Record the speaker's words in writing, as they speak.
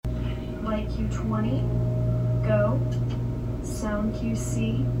Flight Q20, go. Sound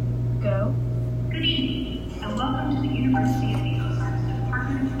QC, go. Good evening, and welcome to the University of the Ozarks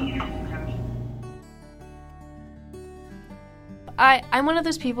Department of Theater and Production. I'm one of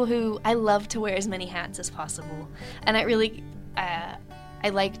those people who I love to wear as many hats as possible, and I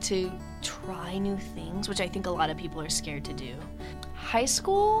like to try new things, which I think a lot of people are scared to do. High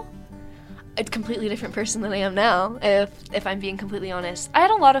school, a completely different person than I am now, if I'm being completely honest. I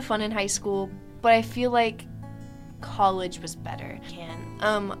had a lot of fun in high school, but I feel like college was better.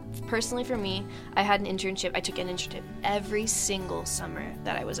 Personally for me, I took an internship every single summer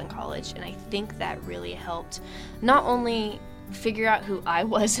that I was in college, and I think that really helped not only figure out who I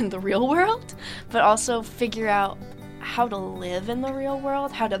was in the real world, but also figure out how to live in the real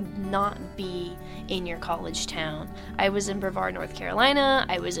world, how to not be in your college town. I was in Brevard, North Carolina,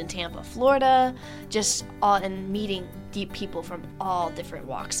 I was in Tampa, Florida, and meeting deep people from all different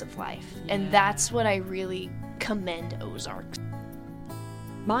walks of life. Yeah. And that's what I really commend Ozarks.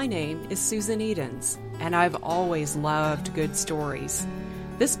 My name is Susan Edens, and I've always loved good stories.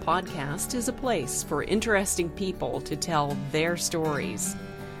 This podcast is a place for interesting people to tell their stories.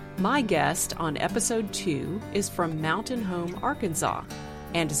 My guest on episode 2 is from Mountain Home, Arkansas,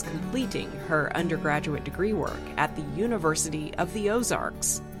 and is completing her undergraduate degree work at the University of the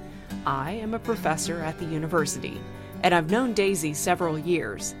Ozarks. I am a professor at the university, and I've known Daisy several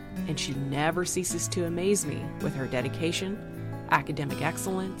years, and she never ceases to amaze me with her dedication, academic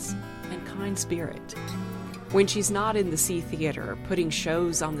excellence, and kind spirit. When she's not in the C Theater putting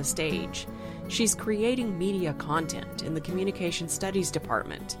shows on the stage, she's creating media content in the Communication Studies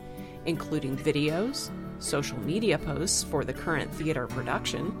Department, including videos, social media posts for the current theater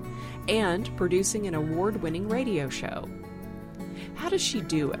production, and producing an award-winning radio show. How does she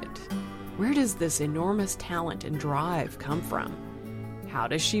do it? Where does this enormous talent and drive come from? How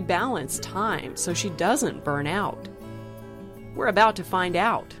does she balance time so she doesn't burn out? We're about to find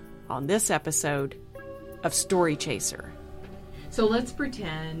out on this episode of Story Chaser. So let's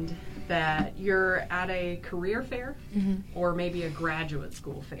pretend that you're at a career fair, or maybe a graduate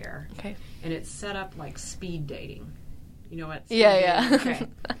school fair. Okay. And it's set up like speed dating. You know what? Yeah. Okay.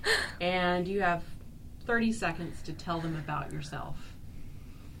 And you have 30 seconds to tell them about yourself.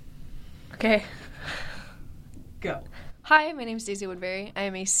 Okay. Go. Hi, my name is Daisy Woodbury. I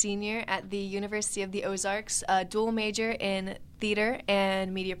am a senior at the University of the Ozarks, a dual major in theater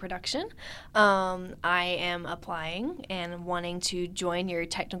and media production. I am applying and wanting to join your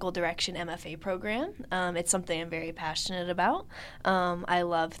technical direction MFA program. It's something I'm very passionate about. I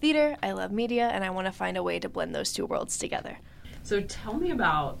love theater, I love media, and I want to find a way to blend those two worlds together. So tell me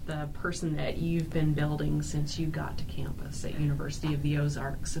about the person that you've been building since you got to campus at University of the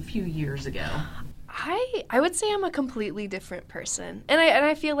Ozarks a few years ago. I would say I'm a completely different person. And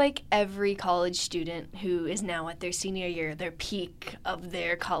I feel like every college student who is now at their senior year, their peak of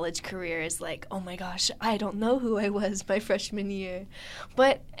their college career is like, oh my gosh, I don't know who I was my freshman year.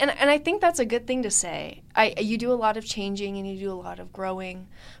 But, and I think that's a good thing to say. You do a lot of changing and you do a lot of growing.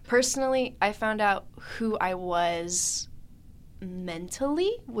 Personally, I found out who I was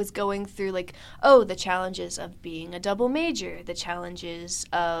mentally was going through the challenges of being a double major, the challenges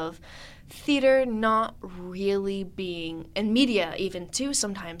of theater not really being, and media even too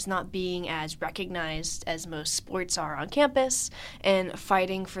sometimes, not being as recognized as most sports are on campus, and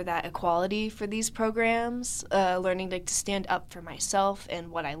fighting for that equality for these programs, learning to stand up for myself and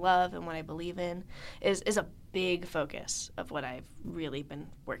what I love and what I believe in is a big focus of what I've really been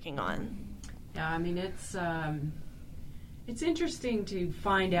working on. Yeah, I mean, it's interesting to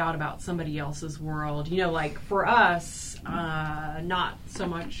find out about somebody else's world. You know, like for us, not so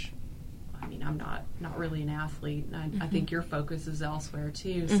much. I mean, I'm not really an athlete. I think your focus is elsewhere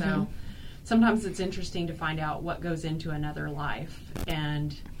too. So sometimes it's interesting to find out what goes into another life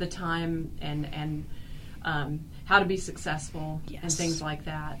and the time and how to be successful and things like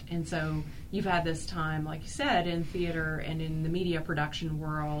that. And so you've had this time, like you said, in theater and in the media production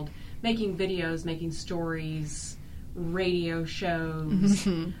world, making videos, making stories, radio shows,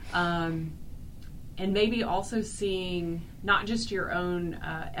 and maybe also seeing not just your own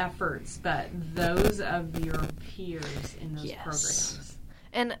efforts, but those of your peers in those programs.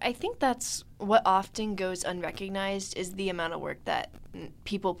 And I think that's what often goes unrecognized is the amount of work that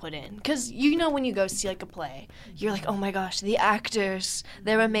people put in. Because when you go see a play, you're like, oh my gosh, the actors,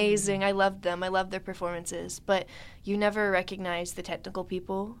 they're amazing. I love them. I love their performances. But you never recognize the technical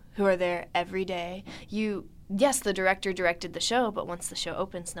people who are there every day. Yes, the director directed the show, but once the show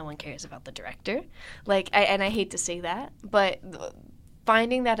opens, no one cares about the director. And I hate to say that, but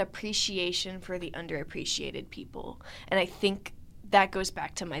finding that appreciation for the underappreciated people. And I think that goes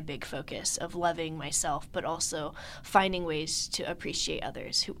back to my big focus of loving myself, but also finding ways to appreciate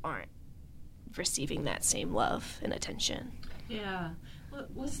others who aren't receiving that same love and attention. Yeah.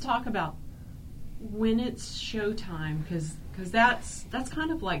 Let's talk about when it's showtime, because that's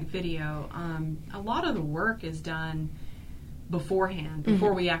kind of like video. A lot of the work is done beforehand,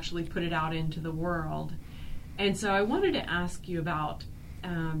 before we actually put it out into the world. And so I wanted to ask you about,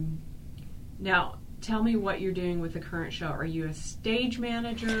 now tell me what you're doing with the current show. Are you a stage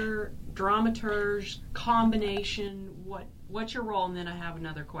manager, dramaturge, combination? What's your role? And then I have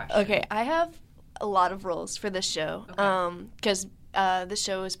another question. Okay, I have a lot of roles for this show, because the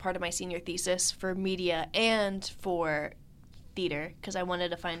show is part of my senior thesis for media and for theater, because I wanted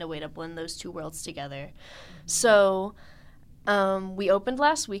to find a way to blend those two worlds together. So we opened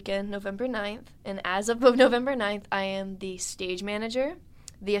last weekend, November 9th, and as of November 9th, I am the stage manager,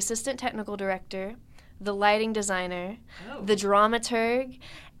 the assistant technical director, the lighting designer, the dramaturg,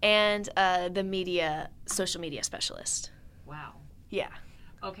 and the social media specialist. Wow. Yeah.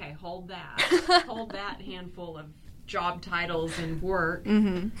 Okay, hold that. Hold that handful of job titles and work.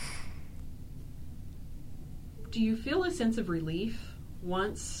 Mm-hmm. Do you feel a sense of relief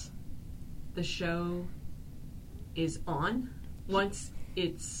once the show is on? Once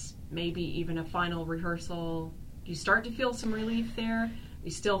it's maybe even a final rehearsal, do you start to feel some relief there? Are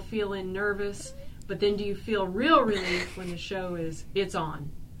you still feeling nervous? But then do you feel real relief when the show it's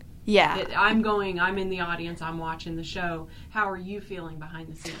on? Yeah. I'm in the audience, I'm watching the show. How are you feeling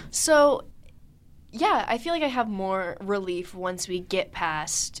behind the scenes? So, yeah, I feel like I have more relief once we get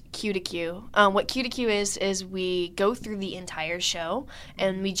past Q to Q. What Q to Q is we go through the entire show,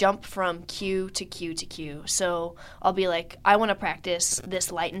 and we jump from Q to Q to Q. So I'll be like, I want to practice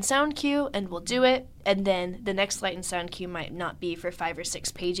this light and sound cue, and we'll do it. And then the next light and sound cue might not be for 5 or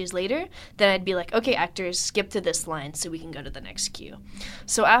 6 pages later. Then I'd be like, okay, actors, skip to this line so we can go to the next cue.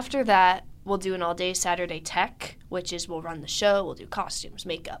 So after that, we'll do an all-day Saturday tech, which is we'll run the show, we'll do costumes,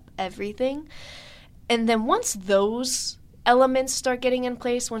 makeup, everything. And then once those elements start getting in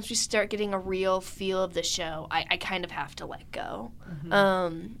place, once we start getting a real feel of the show, I kind of have to let go.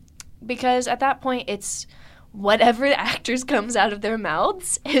 Mm-hmm. Because at that point, it's whatever the actors comes out of their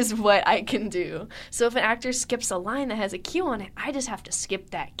mouths is what I can do. So if an actor skips a line that has a cue on it, I just have to skip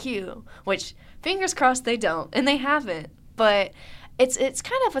that cue, which fingers crossed they don't, and they haven't. But it's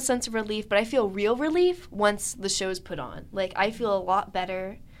kind of a sense of relief, but I feel real relief once the show's put on. Like, I feel a lot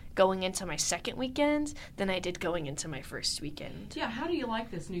better going into my second weekend than I did going into my first weekend. Yeah, how do you like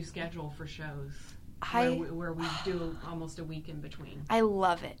this new schedule for shows? Where we do almost a week in between. I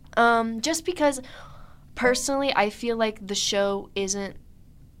love it. Just because personally I feel like the show isn't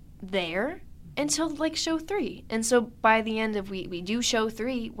there until like show 3. And so by the end of we do show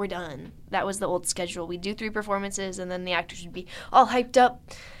 3, we're done. That was the old schedule. We do 3 performances and then the actors would be all hyped up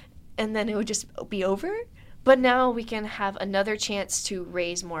and then it would just be over. But now we can have another chance to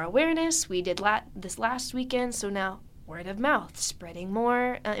raise more awareness. We did this last weekend, so now word of mouth, spreading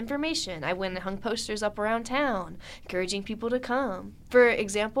more information. I went and hung posters up around town, encouraging people to come. For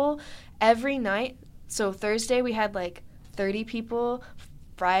example, every night, so Thursday we had like 30 people,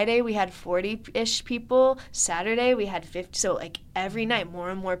 Friday we had 40-ish people, Saturday we had 50, so like every night more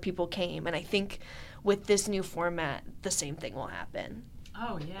and more people came. And I think with this new format, the same thing will happen.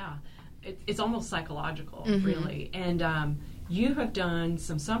 Oh, yeah. It's almost psychological, mm-hmm. really. And you have done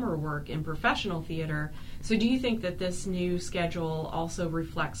some summer work in professional theater. So do you think that this new schedule also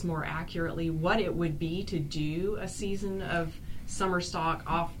reflects more accurately what it would be to do a season of summer stock,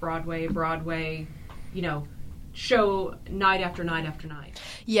 off-Broadway, Broadway, show night after night after night?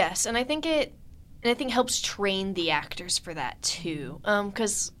 Yes, and I think it helps train the actors for that, too.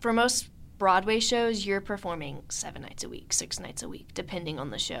 Because for most Broadway shows, you're performing 7 nights a week, 6 nights a week, depending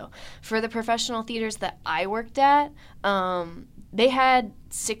on the show. For the professional theaters that I worked at, they had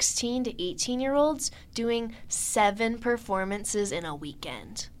 16 to 18-year-olds doing 7 performances in a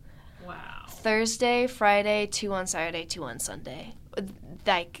weekend. Wow. Thursday, Friday, 2 on Saturday, 2 on Sunday.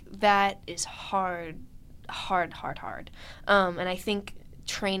 Like, that is hard. And I think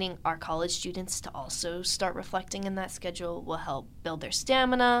training our college students to also start reflecting in that schedule will help build their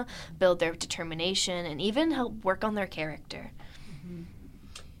stamina, build their determination, and even help work on their character. Mm-hmm.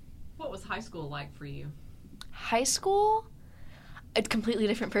 What was high school like for you? High school? A completely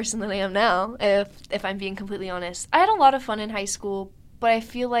different person than I am now, if I'm being completely honest. I had a lot of fun in high school, but I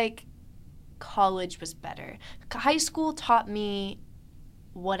feel like college was better. High school taught me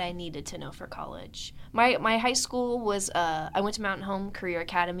what I needed to know for college. My high school was, I went to Mountain Home Career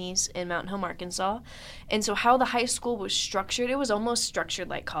Academies in Mountain Home, Arkansas. And so how the high school was structured, it was almost structured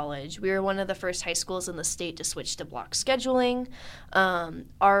like college. We were one of the first high schools in the state to switch to block scheduling.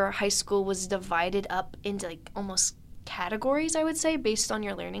 Our high school was divided up into like almost categories, I would say, based on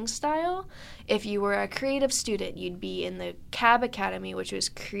your learning style. If you were a creative student, you'd be in the CAB Academy, which was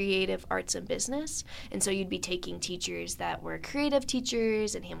Creative Arts and Business. And so you'd be taking teachers that were creative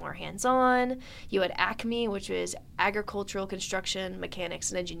teachers and more hands-on. You had ACME, which was Agricultural, Construction,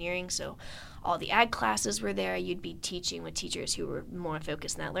 Mechanics, and Engineering. So all the ag classes were there. You'd be teaching with teachers who were more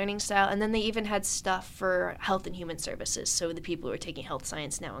focused in that learning style. And then they even had stuff for health and human services, so the people who are taking health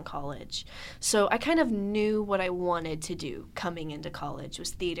science now in college. So I kind of knew what I wanted to do coming into college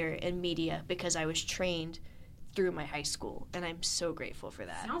was theater and media because I was trained through my high school, and I'm so grateful for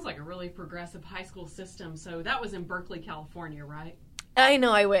that. Sounds like a really progressive high school system. So that was in Berkeley, California, right? I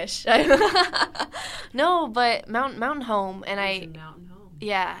know, I wish. No, but Mountain Home, and Mountain Home.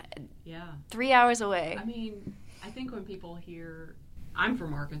 Yeah. 3 hours away. I mean, I think when people hear, I'm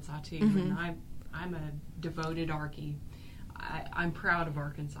from Arkansas too, Mm-hmm. and I'm a devoted Arkie. I'm proud of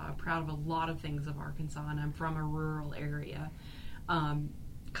Arkansas. I'm proud of a lot of things of Arkansas, and I'm from a rural area,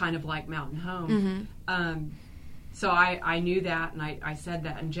 kind of like Mountain Home. Mm-hmm. So I knew that, and I said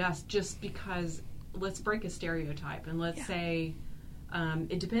that, and just because, let's break a stereotype, and let's say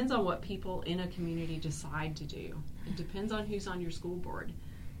it depends on what people in a community decide to do. It depends on who's on your school board.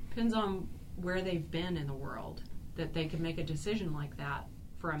 Depends on where they've been in the world that they can make a decision like that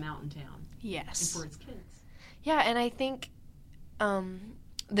for a mountain town. Yes. And for its kids. Yeah, and I think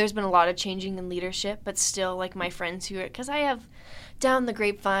there's been a lot of changing in leadership, but still, like my friends who are, because I have down the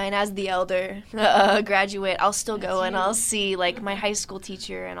grapevine as the elder graduate, I'll still go and I'll see like my high school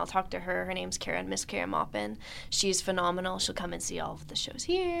teacher and I'll talk to her. Her name's Miss Karen Maupin. She's phenomenal. She'll come and see all of the shows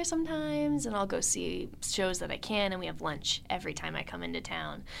here sometimes, and I'll go see shows that I can, and we have lunch every time I come into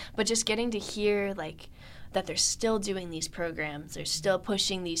town. But just getting to hear like that they're still doing these programs, they're still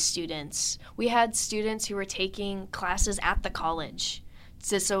pushing these students. We had students who were taking classes at the college.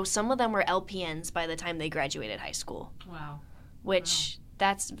 So some of them were LPNs by the time they graduated high school. Wow. Which,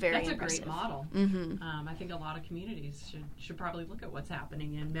 that's very impressive. That's a great model. Mm-hmm. I think a lot of communities should probably look at what's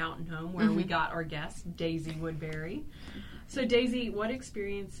happening in Mountain Home, where we got our guest, Daisy Woodbury. So, Daisy, what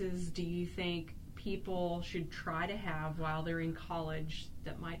experiences do you think people should try to have while they're in college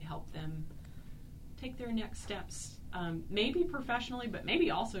that might help them take their next steps, maybe professionally, but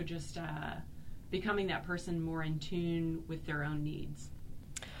maybe also just becoming that person more in tune with their own needs?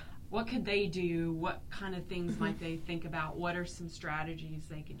 What could they do? What kind of things might they think about? What are some strategies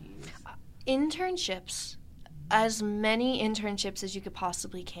they could use? Internships. As many internships as you could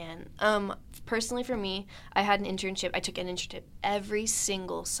possibly can. Personally for me, I took an internship every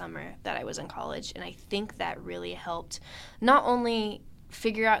single summer that I was in college, and I think that really helped not only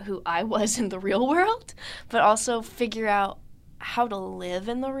figure out who I was in the real world, but also figure out how to live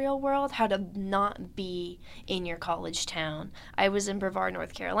in the real world, how to not be in your college town. I was in Brevard,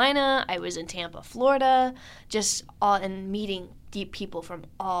 North Carolina. I was in Tampa, Florida, and meeting deep people from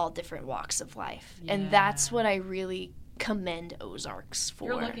all different walks of life. Yeah. And that's what I really commend Ozarks for.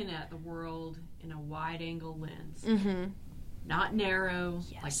 You're looking at the world in a wide-angle lens. Mm-hmm. Not narrow,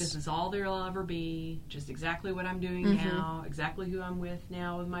 yes. Like this is all there'll ever be, just exactly what I'm doing now, exactly who I'm with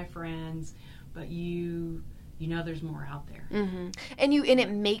now with my friends, but you know there's more out there. Mm-hmm. And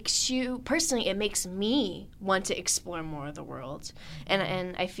it makes you, personally, it makes me want to explore more of the world.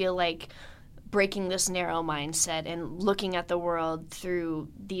 And I feel like breaking this narrow mindset and looking at the world through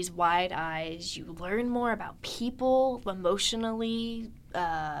these wide eyes, you learn more about people emotionally,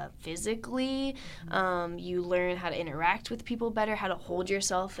 physically. You learn how to interact with people better, how to hold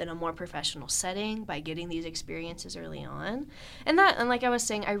yourself in a more professional setting by getting these experiences early on. And like I was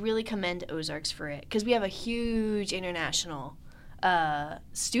saying, I really commend Ozarks for it because we have a huge international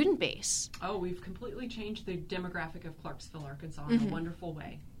student base. Oh, we've completely changed the demographic of Clarksville, Arkansas in a wonderful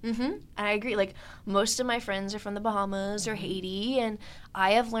way. Mm-hmm. I agree. Like, most of my friends are from the Bahamas or Haiti, and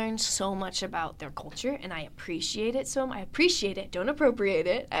I have learned so much about their culture, and I appreciate it I appreciate it, don't appropriate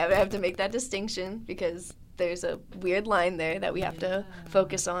it. I have to make that distinction because there's a weird line there that we have to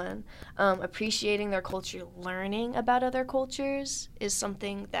focus on. Appreciating their culture, learning about other cultures is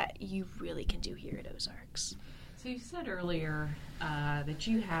something that you really can do here at Ozarks. So you said earlier that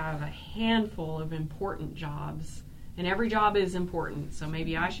you have a handful of important jobs, and every job is important, so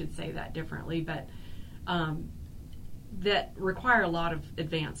maybe I should say that differently, but that require a lot of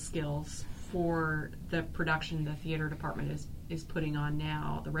advanced skills for the production the theater department is putting on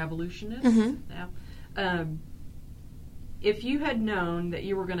now, The Revolutionists. Mm-hmm. Yeah. if you had known that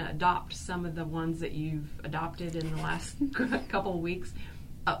you were going to adopt some of the ones that you've adopted in the last couple of weeks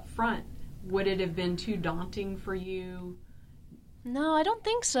up front, would it have been too daunting for you? No, I don't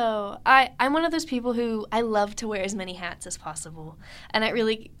think so. I'm one of those people who I love to wear as many hats as possible. And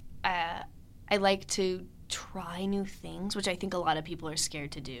I like to try new things, which I think a lot of people are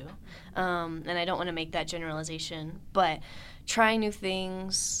scared to do. And I don't want to make that generalization, but try new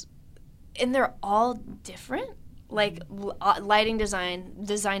things, and they're all different. Like lighting design,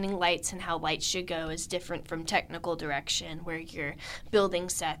 designing lights and how lights should go is different from technical direction, where you're building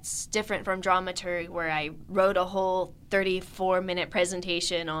sets, different from dramaturgy, where I wrote a whole 34-minute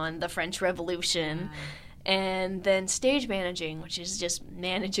presentation on the French Revolution. And then stage managing, which is just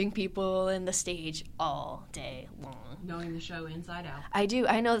managing people in the stage all day long. Knowing the show inside out. I do.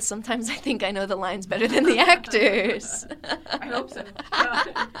 I know. Sometimes I think I know the lines better than the actors. I hope so.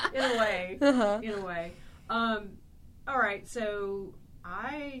 In a way. In a way. All right. So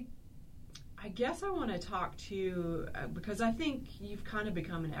I guess I want to talk to you because I think you've kind of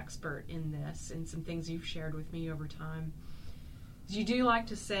become an expert in this and some things you've shared with me over time. You do like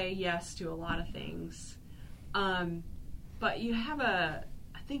to say yes to a lot of things. But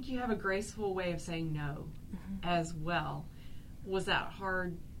I think you have a graceful way of saying no as well. Was that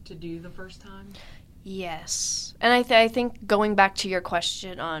hard to do the first time? Yes. And I think going back to your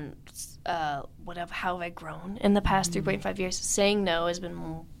question on how have I grown in the past 3.5 years, saying no has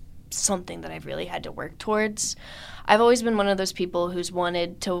been something that I've really had to work towards. I've always been one of those people who's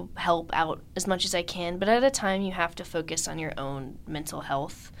wanted to help out as much as I can, but at a time you have to focus on your own mental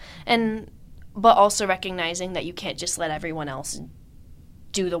health, but also recognizing that you can't just let everyone else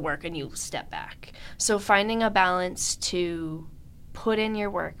do the work and you step back. So finding a balance to put in your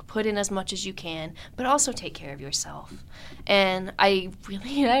work, put in as much as you can, but also take care of yourself. And I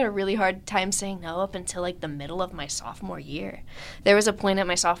had a really hard time saying no up until like the middle of my sophomore year. There was a point at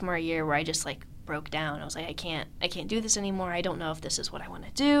my sophomore year where I just like broke down. I was like, I can't do this anymore. I don't know if this is what I want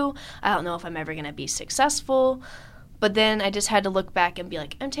to do. I don't know if I'm ever going to be successful. But then I just had to look back and be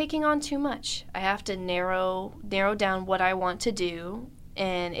like, I'm taking on too much. I have to narrow down what I want to do,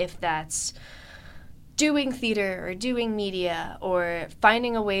 and if that's doing theater or doing media or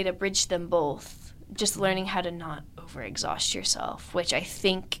finding a way to bridge them both, just learning how to not overexhaust yourself, which I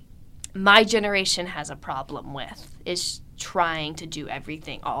think my generation has a problem with, is trying to do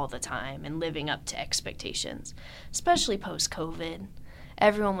everything all the time and living up to expectations, especially post-COVID.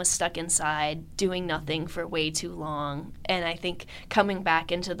 Everyone was stuck inside doing nothing for way too long, and I think coming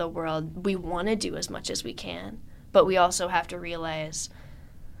back into the world, we want to do as much as we can, but we also have to realize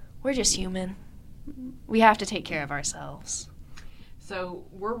we're just human. We have to take care of ourselves. So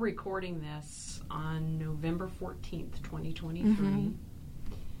we're recording this on November 14th, 2023,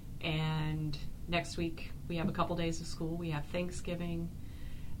 and next week we have a couple days of school. We have Thanksgiving,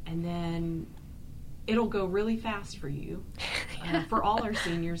 and then it'll go really fast for you. For all our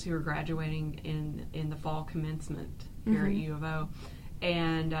seniors who are graduating in the fall commencement here at U of O.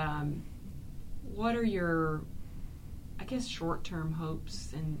 And what are your, I guess, short-term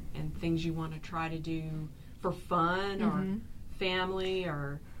hopes and things you want to try to do for fun or family,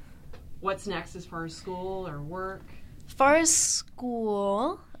 or what's next as far as school or work? As far as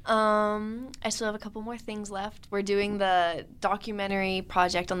school, I still have a couple more things left. We're doing the documentary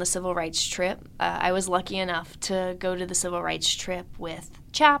project on the civil rights trip. I was lucky enough to go to the civil rights trip with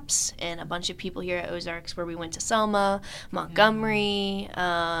Chaps and a bunch of people here at Ozarks, where we went to Selma, Montgomery,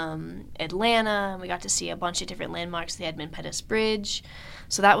 Atlanta, and we got to see a bunch of different landmarks, the Edmund Pettus Bridge.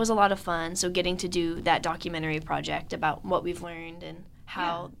 So that was a lot of fun. So getting to do that documentary project about what we've learned and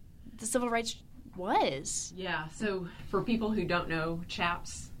how the civil rights was. Yeah, so for people who don't know,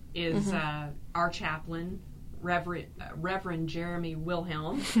 Chaps is our chaplain, Reverend Jeremy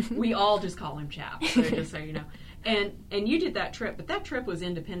Wilhelm. We all just call him Chaps, so just so you know. And you did that trip, but that trip was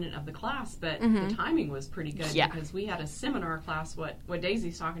independent of the class, but the timing was pretty good because we had a seminar class, what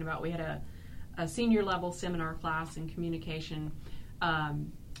Daisy's talking about. We had a senior level seminar class in communication,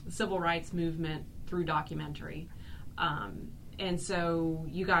 civil rights movement through documentary. And so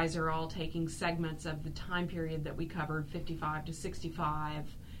you guys are all taking segments of the time period that we covered, 55 to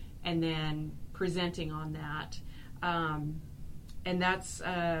 65, and then presenting on that. And that's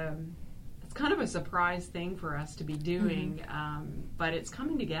it's kind of a surprise thing for us to be doing, but it's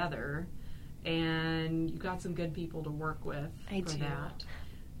coming together, and you've got some good people to work with for that.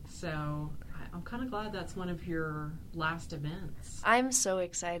 So I'm kind of glad that's one of your last events. I'm so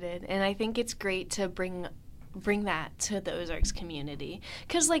excited, and I think it's great to bring that to the Ozarks community,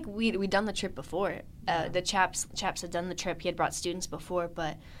 because like we'd done the trip before. The Chaps had done the trip. He had brought students before,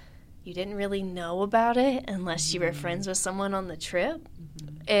 but you didn't really know about it unless you were friends with someone on the trip.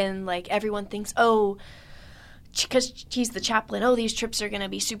 And, like, everyone thinks, oh, because he's the chaplain, oh, these trips are going to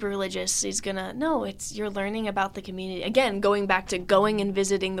be super religious. No, you're learning about the community. Again, going back to going and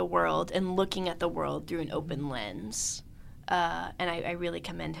visiting the world and looking at the world through an open lens. And I really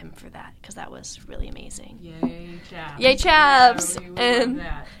commend him for that, because that was really amazing. Yay, chaps. Yay, chaps. Yeah, we love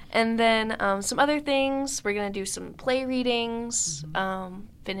that. And then some other things. We're going to do some play readings,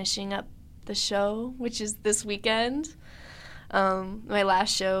 finishing up the show, which is this weekend. My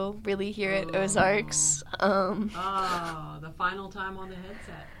last show, really, here at Ozarks. The final time on the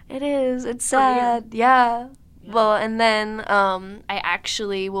headset. It is. It's sad. Yeah. Well, and then I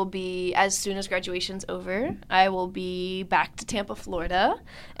actually will be, as soon as graduation's over, I will be back to Tampa, Florida,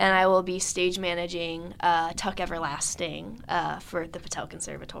 and I will be stage managing Tuck Everlasting for the Patel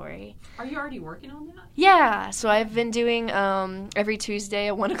Conservatory. Are you already working on that? Yeah, so I've been doing every Tuesday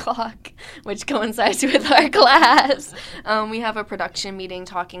at 1 o'clock, which coincides with our class. We have a production meeting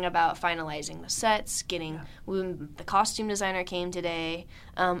talking about finalizing the sets, the costume designer came today,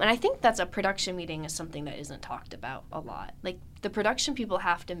 and I think that's a production meeting is something that isn't talked about a lot. Like, the production people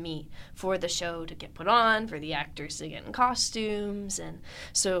have to meet for the show to get put on, for the actors to get in costumes, and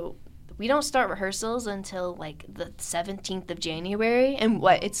so we don't start rehearsals until, like, the 17th of January, and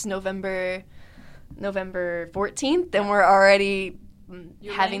it's November 14th, and we're already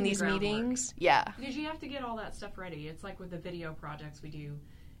having these meetings. Yeah. Because you have to get all that stuff ready. It's like with the video projects we do.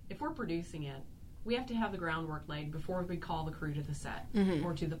 If we're producing it, we have to have the groundwork laid before we call the crew to the set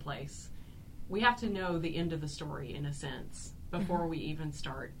or to the place. We have to know the end of the story, in a sense, before we even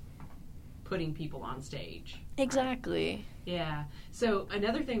start putting people on stage. Exactly. Right? Yeah. So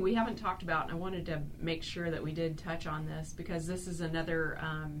another thing we haven't talked about, and I wanted to make sure that we did touch on this, because this is another,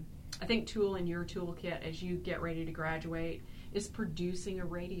 I think, tool in your toolkit as you get ready to graduate, is producing a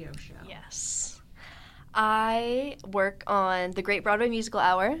radio show. Yes. I work on the Great Broadway Musical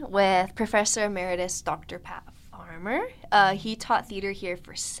Hour with Professor Emeritus Dr. Pat Farmer. He taught theater here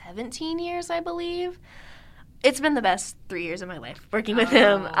for 17 years, I believe. It's been the best 3 years of my life working with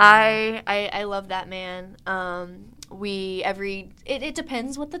him. I love that man. It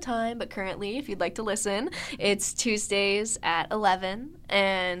depends what the time, but currently, if you'd like to listen, it's Tuesdays at 11,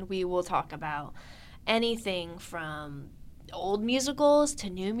 and we will talk about anything from old musicals to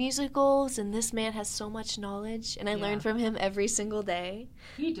new musicals, and this man has so much knowledge, and I learn from him every single day.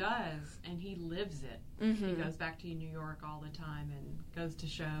 He does, and he lives it. He goes back to New York all the time and goes to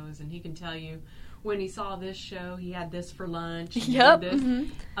shows, and he can tell you when he saw this show, he had this for lunch. Yep. This.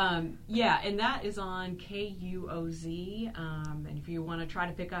 And that is on KUOZ, and if you want to try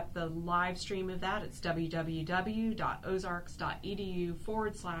to pick up the live stream of that, it's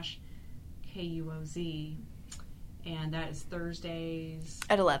www.ozarks.edu/KUOZ. And that is Thursdays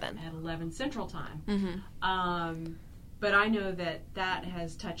at 11 Central Time. But I know that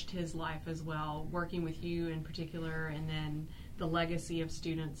has touched his life as well, working with you in particular, and then the legacy of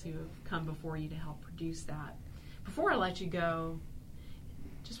students who have come before you to help produce that. Before I let you go,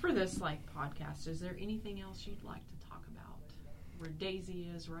 just for this podcast, is there anything else you'd like to talk about where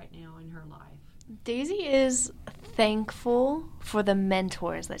Daisy is right now in her life? Daisy is thankful for the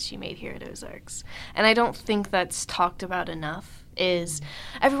mentors that she made here at Ozarks. And I don't think that's talked about enough.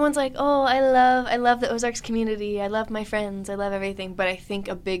 Everyone's like, oh, I love the Ozarks community. I love my friends. I love everything. But I think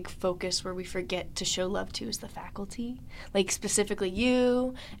a big focus where we forget to show love to is the faculty. Like, specifically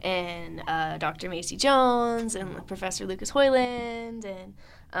you and Dr. Macy Jones and Professor Lucas Hoyland and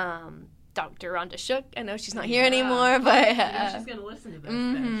Dr. Rhonda Shook. I know she's not here anymore, but she's going to listen to this.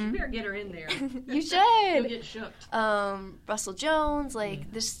 You better get her in there. You should. You'll get shooked. Russell Jones,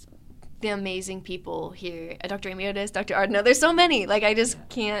 this, the amazing people here. Dr. Amy Otis, Dr. Ardno. There's so many. I just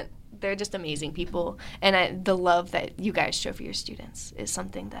can't. They're just amazing people, and the love that you guys show for your students is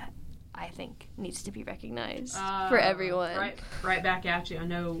something that I think needs to be recognized for everyone. Right back at you. I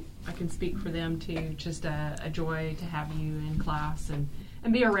know I can speak for them too. Just a joy to have you in class and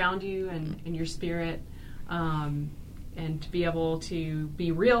be around you and your spirit, and to be able to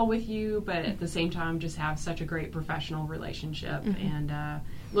be real with you, but at the same time just have such a great professional relationship, and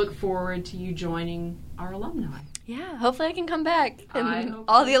look forward to you joining our alumni. Yeah, hopefully I can come back and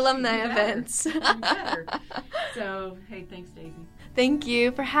all the alumni events. You better. So, hey, thanks, Daisy. Thank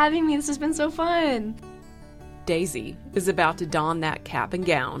you for having me. This has been so fun. Daisy is about to don that cap and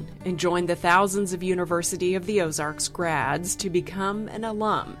gown and join the thousands of University of the Ozarks grads to become an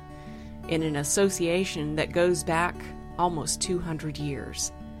alum in an association that goes back almost 200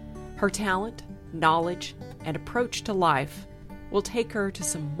 years. Her talent, knowledge, and approach to life will take her to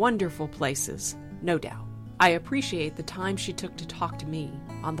some wonderful places, no doubt. I appreciate the time she took to talk to me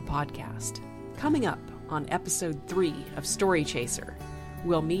on the podcast. Coming up on episode 3 of Story Chaser,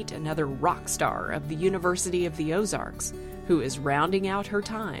 we'll meet another rock star of the University of the Ozarks who is rounding out her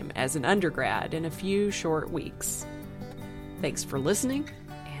time as an undergrad in a few short weeks. Thanks for listening,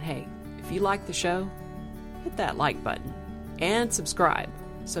 and hey, if you like the show, hit that like button and subscribe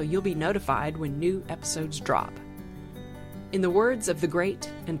so you'll be notified when new episodes drop. In the words of the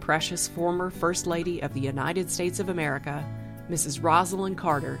great and precious former First Lady of the United States of America, Mrs. Rosalind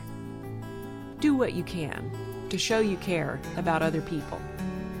Carter, do what you can to show you care about other people,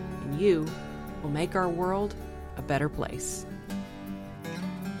 and you will make our world a better place.